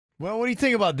Well, what do you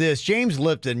think about this? James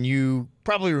Lipton, you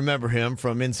probably remember him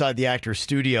from Inside the Actor's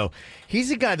Studio.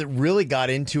 He's a guy that really got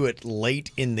into it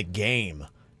late in the game,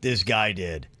 this guy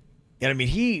did. And I mean,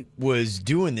 he was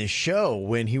doing this show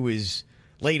when he was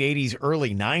late 80s,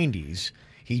 early 90s.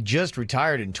 He just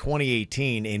retired in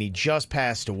 2018, and he just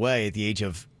passed away at the age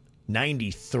of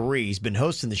 93. He's been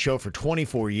hosting the show for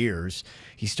 24 years.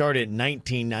 He started in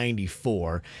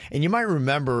 1994. And you might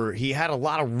remember he had a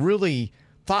lot of really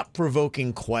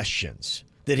thought-provoking questions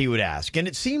that he would ask. And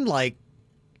it seemed like,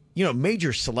 you know,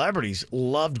 major celebrities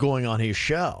loved going on his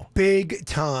show. Big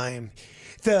time.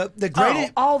 The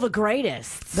greatest, all the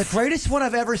greatest. The greatest one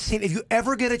I've ever seen. If you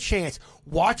ever get a chance,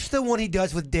 watch the one he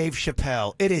does with Dave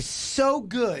Chappelle. It is so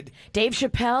good. Dave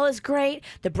Chappelle is great.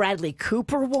 The Bradley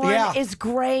Cooper one is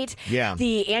great. Yeah.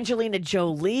 The Angelina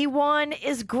Jolie one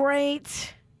is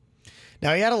great.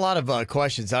 Now, he had a lot of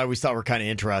questions I always thought were kind of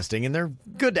interesting, and they're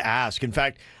good to ask. In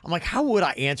fact, I'm like, how would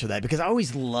I answer that? Because I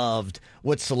always loved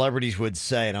what celebrities would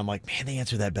say, and I'm like, man, they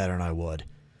answer that better than I would.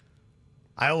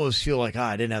 I always feel like,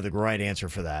 I didn't have the right answer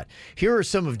for that. Here are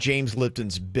some of James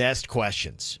Lipton's best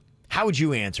questions. How would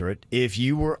you answer it if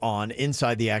you were on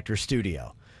Inside the Actor's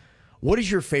Studio? What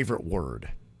is your favorite word?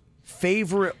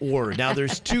 Favorite word. Now,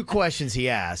 there's two questions he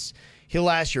asks. He'll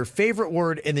ask your favorite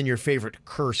word and then your favorite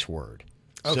curse word.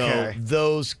 Okay. So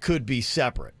those could be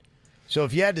separate. So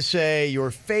if you had to say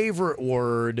your favorite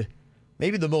word,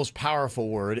 maybe the most powerful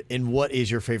word, and what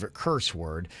is your favorite curse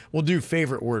word? We'll do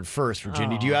favorite word first,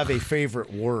 Virginia. Do you have a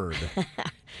favorite word?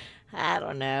 I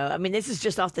don't know. I mean, this is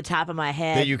just off the top of my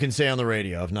head. That you can say on the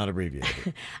radio, if not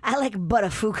abbreviated. I like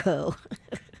Buttafuoco.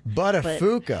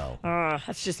 Buttafuoco.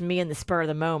 That's just me in the spur of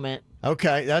the moment.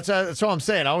 Okay, that's what I'm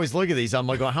saying. I always look at these. I'm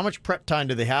like, well, how much prep time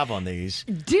do they have on these?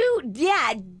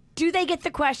 Do they get the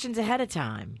questions ahead of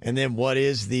time? And then what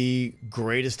is the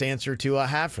greatest answer to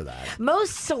have for that?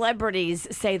 Most celebrities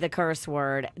say the curse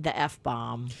word, the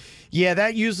F-bomb. Yeah,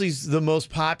 that usually is the most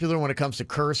popular when it comes to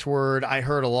curse word. I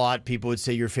heard a lot. People would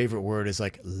say your favorite word is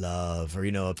like love or,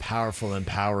 you know, a powerful,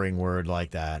 empowering word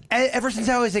like that. Ever since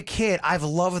I was a kid, I've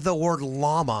loved the word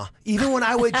llama. Even when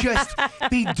I would just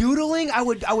be doodling, I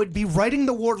would be writing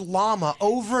the word llama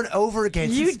over and over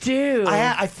again. You do.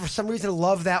 I for some reason,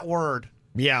 love that word.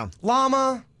 Yeah.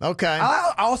 Llama. Okay.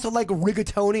 I also like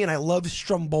rigatoni, and I love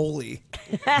stromboli.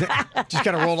 Just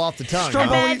kind of rolled off the tongue.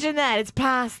 Imagine that. It's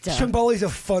pasta. Stromboli's a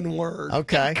fun word.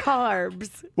 Okay.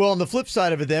 Carbs. Well, on the flip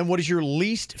side of it then, what is your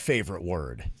least favorite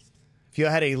word? If you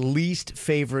had a least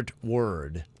favorite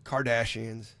word.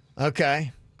 Kardashians.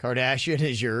 Okay. Kardashian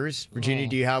is yours. Virginia,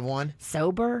 do you have one?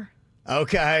 Sober.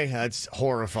 Okay. That's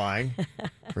horrifying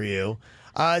for you.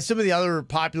 Some of the other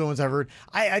popular ones I've heard,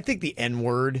 I think the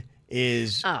N-word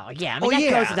is... Oh, yeah. I mean,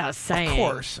 that goes without saying. Of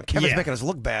course. Kevin's making us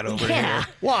look bad over here.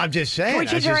 Well, I'm just saying. Can we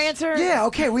change our answer? Yeah,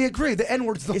 okay, we agree. The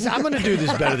N-word's the I'm going to do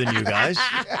this better than you guys.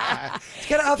 He's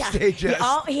got to upstage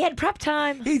us. He had prep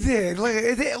time. He did.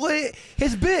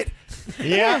 His bit.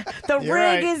 Yeah. The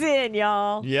rig is in,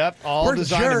 y'all. Yep. All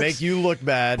designed to make you look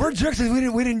bad. We're jerks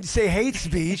because we didn't say hate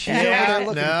speech.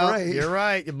 Great. You're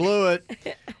right. You blew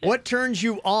it. What turns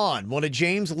you on? One of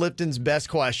James Lipton's best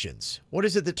questions. What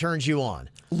is it that turns you on?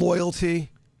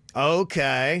 Loyalty.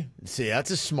 Okay. See,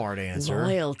 that's a smart answer.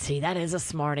 Loyalty. That is a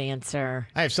smart answer.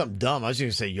 I have something dumb. I was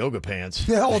going to say yoga pants.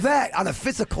 Yeah, well, that on a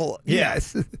physical.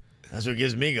 Yes. That's what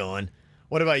gets me going.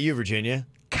 What about you, Virginia?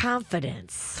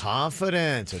 Confidence.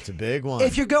 Confidence. That's a big one.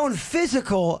 If you're going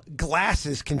physical,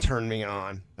 glasses can turn me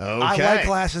on. Okay. I like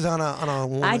glasses on a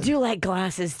woman. I do like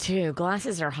glasses, too.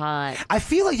 Glasses are hot. I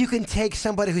feel like you can take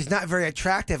somebody who's not very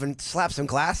attractive and slap some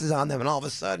glasses on them, and all of a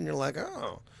sudden you're like,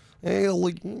 oh, hey,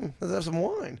 let's have some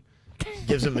wine.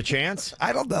 Gives them a chance?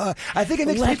 I don't know. I think it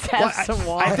makes Let's have some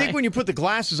wine. I think when you put the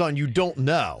glasses on, you don't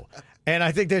know. And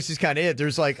I think that's just kind of it.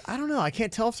 There's like, I don't know. I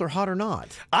can't tell if they're hot or not.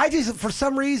 I just, for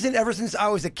some reason, ever since I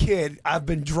was a kid, I've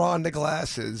been drawn to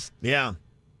glasses. Yeah.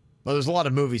 Well, there's a lot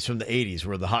of movies from the 80s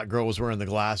where the hot girl was wearing the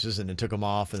glasses and then took them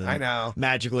off. And then I know.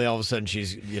 Magically, all of a sudden,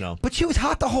 she's, you know. But she was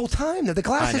hot the whole time, though. The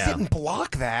glasses didn't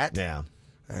block that. Yeah.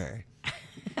 All right.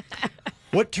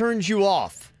 What turns you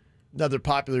off? Another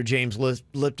popular James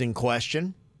Lipton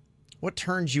question. What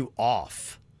turns you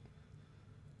off?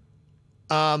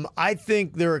 I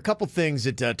think there are a couple things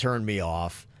that turn me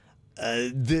off.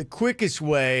 The quickest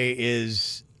way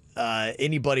is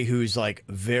anybody who's like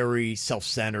very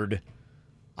self-centered.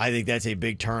 I think that's a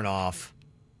big turn off.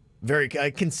 Very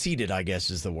conceited, I guess,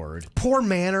 is the word. Poor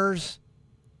manners.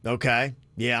 Okay.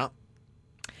 Yeah.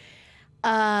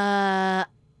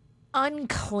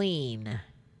 Unclean.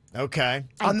 Okay.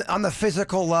 On the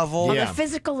physical level. On the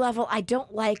physical level, I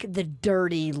don't like the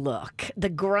dirty look. The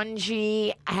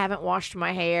grungy, I haven't washed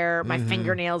my hair, my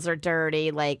fingernails are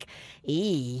dirty. Like,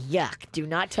 yuck. Do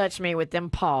not touch me with them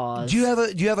paws. Do you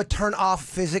have a turn off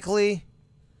physically?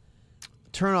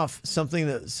 Turn off something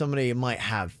that somebody might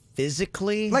have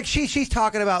physically? Like she's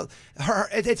talking about her.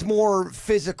 It's more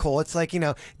physical. It's like,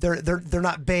 they're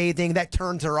not bathing. That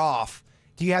turns her off.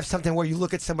 Do you have something where you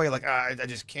look at somebody like, I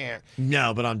just can't?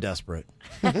 No, but I'm desperate.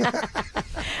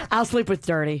 I'll sleep with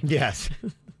dirty. Yes.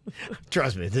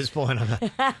 Trust me, at this point,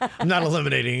 I'm not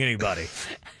eliminating anybody.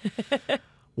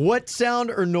 What sound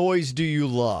or noise do you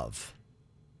love?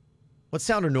 What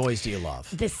sound or noise do you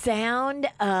love? The sound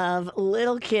of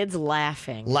little kids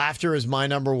laughing. Laughter is my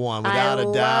number one, without a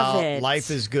doubt. Love it. Life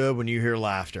is good when you hear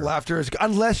laughter. Laughter is good,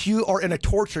 unless you are in a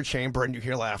torture chamber and you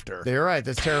hear laughter. You're right.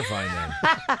 That's terrifying,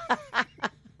 then.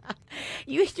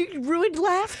 You ruined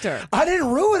laughter. I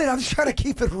didn't ruin it. I'm just trying to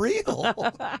keep it real.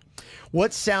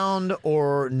 What sound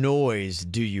or noise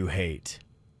do you hate?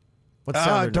 What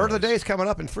sound or Dirt of the noise? Day is coming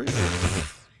up in 3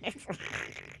 minutes.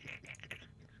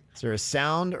 Is there a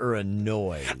sound or a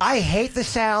noise? I hate the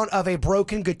sound of a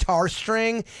broken guitar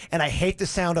string, and I hate the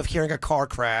sound of hearing a car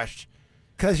crash.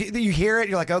 Because you hear it,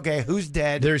 you're like, okay, who's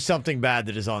dead? There's something bad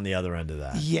that is on the other end of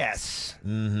that. Yes.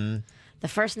 Mm-hmm. The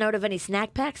first note of any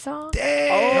Snack Pack song?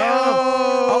 Damn.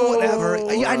 Oh, whatever.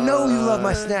 I know you love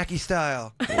my snacky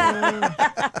style.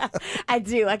 I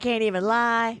do. I can't even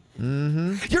lie.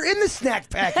 Mm-hmm. You're in the Snack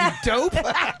Pack, you dope.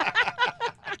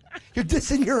 You're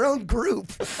dissing your own group.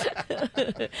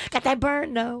 Got that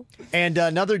burn? No. And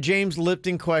another James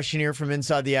Lipton question here from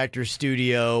inside the Actors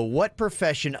Studio. What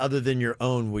profession other than your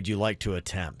own would you like to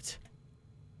attempt?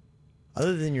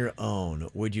 Other than your own,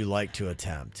 would you like to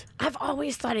attempt? I've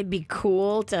always thought it'd be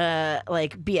cool to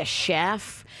be a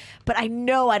chef, but I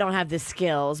know I don't have the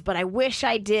skills, but I wish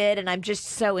I did, and I'm just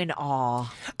so in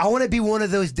awe. I want to be one of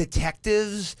those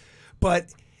detectives, but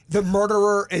the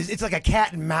murderer it's like a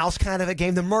cat and mouse kind of a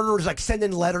game. The murderer is like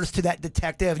sending letters to that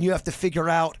detective, and you have to figure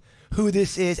out who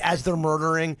this is as they're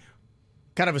murdering.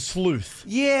 Kind of a sleuth.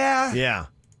 Yeah. Yeah.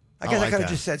 I guess I like could have that.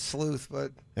 just said sleuth,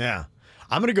 but Yeah.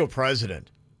 I'm going to go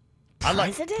president.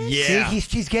 President? Yeah. see,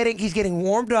 he's getting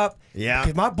warmed up. Yeah.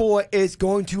 Because my boy is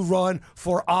going to run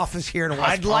for office here in West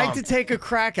I'd Palm. like to take a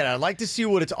crack at it. I'd like to see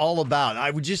what it's all about. I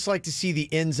would just like to see the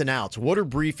ins and outs. What are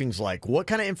briefings like? What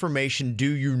kind of information do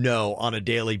you know on a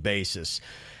daily basis?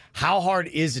 How hard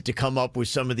is it to come up with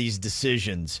some of these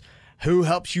decisions? Who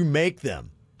helps you make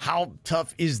them? How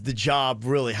tough is the job,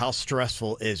 really? How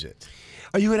stressful is it?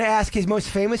 Are you going to ask his most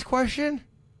famous question?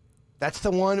 That's the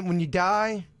one when you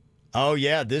die? Oh,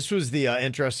 yeah. This was the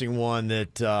interesting one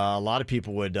that a lot of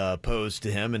people would pose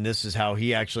to him, and this is how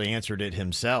he actually answered it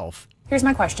himself. Here's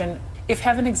my question. If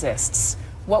heaven exists,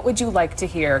 what would you like to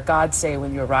hear God say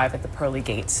when you arrive at the pearly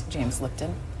gates, James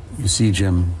Lipton? You see,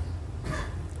 Jim,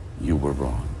 you were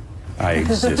wrong. I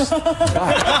exist.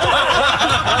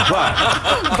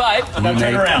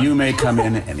 But you may come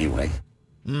in anyway.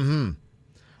 Mm-hmm.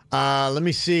 Let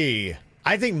me see.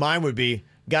 I think mine would be,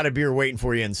 got a beer waiting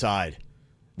for you inside.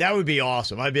 That would be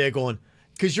awesome. I'd be like going,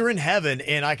 because you're in heaven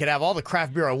and I could have all the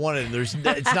craft beer I wanted and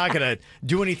it's not going to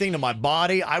do anything to my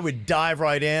body. I would dive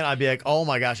right in. I'd be like, oh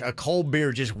my gosh, a cold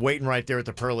beer just waiting right there at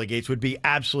the pearly gates would be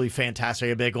absolutely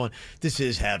fantastic. I'd be like going, this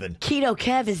is heaven. Keto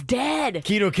Kev is dead.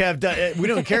 Keto Kev, we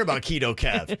don't care about Keto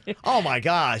Kev. Oh my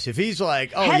gosh, if he's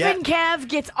like, oh Heaven Kev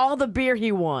gets all the beer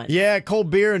he wants. Yeah,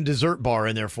 cold beer and dessert bar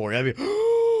in there for you. I'd be,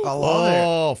 I love it.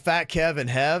 Oh, Fat Kev and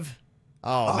Hev.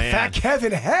 Oh, man. Fat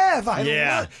Kevin Hev.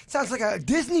 Yeah. Love, sounds like a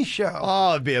Disney show.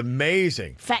 Oh, it'd be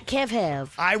amazing. Fat Kev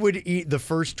Hev. I would eat the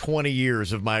first 20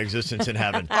 years of my existence in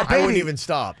heaven. Oh, I wouldn't even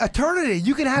stop. Eternity.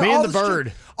 You can have Me all and the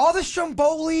bird. All the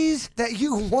Strombolis that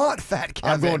you want, Fat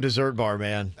Kevin. I'm going dessert bar,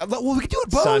 man. Well, we can do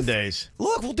it both. Sundays.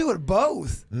 Look, we'll do it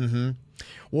both. Mm-hmm.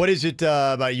 What is it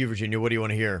about you, Virginia? What do you want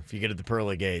to hear if you get at the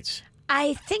pearly gates?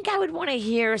 I think I would want to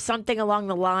hear something along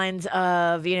the lines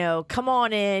of, come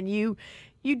on in, you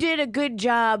did a good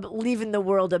job leaving the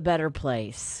world a better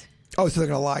place. Oh, so they're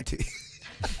going to lie to you.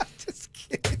 Just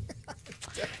kidding.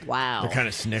 Wow. They're kind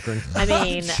of snickering. I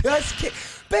mean, just kidding.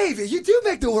 Baby, you do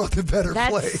make the world a better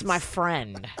place. That's my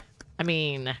friend. I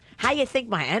mean, how you think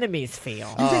my enemies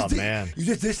feel? Oh, man. You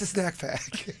just dissed the Snack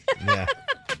Pack. Yeah.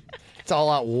 It's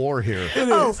all out war here.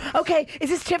 Oh, okay.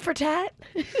 Is this tit for tat?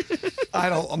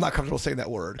 I'm not comfortable saying that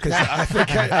word because I don't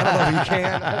know if you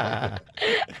can.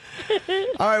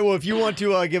 All right, well, if you want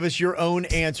to give us your own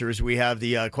answers, we have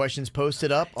the questions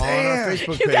posted up on our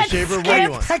Facebook You page. got Shaver, what do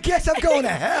you want? I guess I'm going to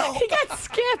hell. He got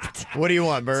skipped. What do you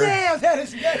want, Bird? Damn, that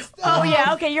is messed up. Oh,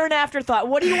 yeah. Okay, you're an afterthought.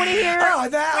 What do you want to hear Oh,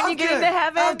 when I'm you get good. into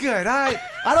heaven? I'm good. I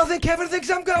don't think Kevin thinks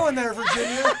I'm going there,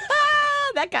 Virginia.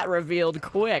 That got revealed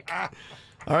quick.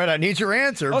 All right, I need your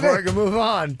answer Okay. before I can move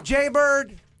on.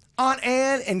 Jaybird, Aunt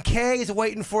Ann, and Kay is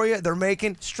waiting for you. They're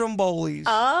making Strombolis.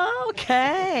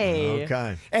 Okay.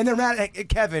 Okay. And they're mad at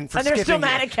Kevin for And they're skipping still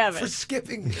mad you. at Kevin. For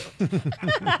skipping you.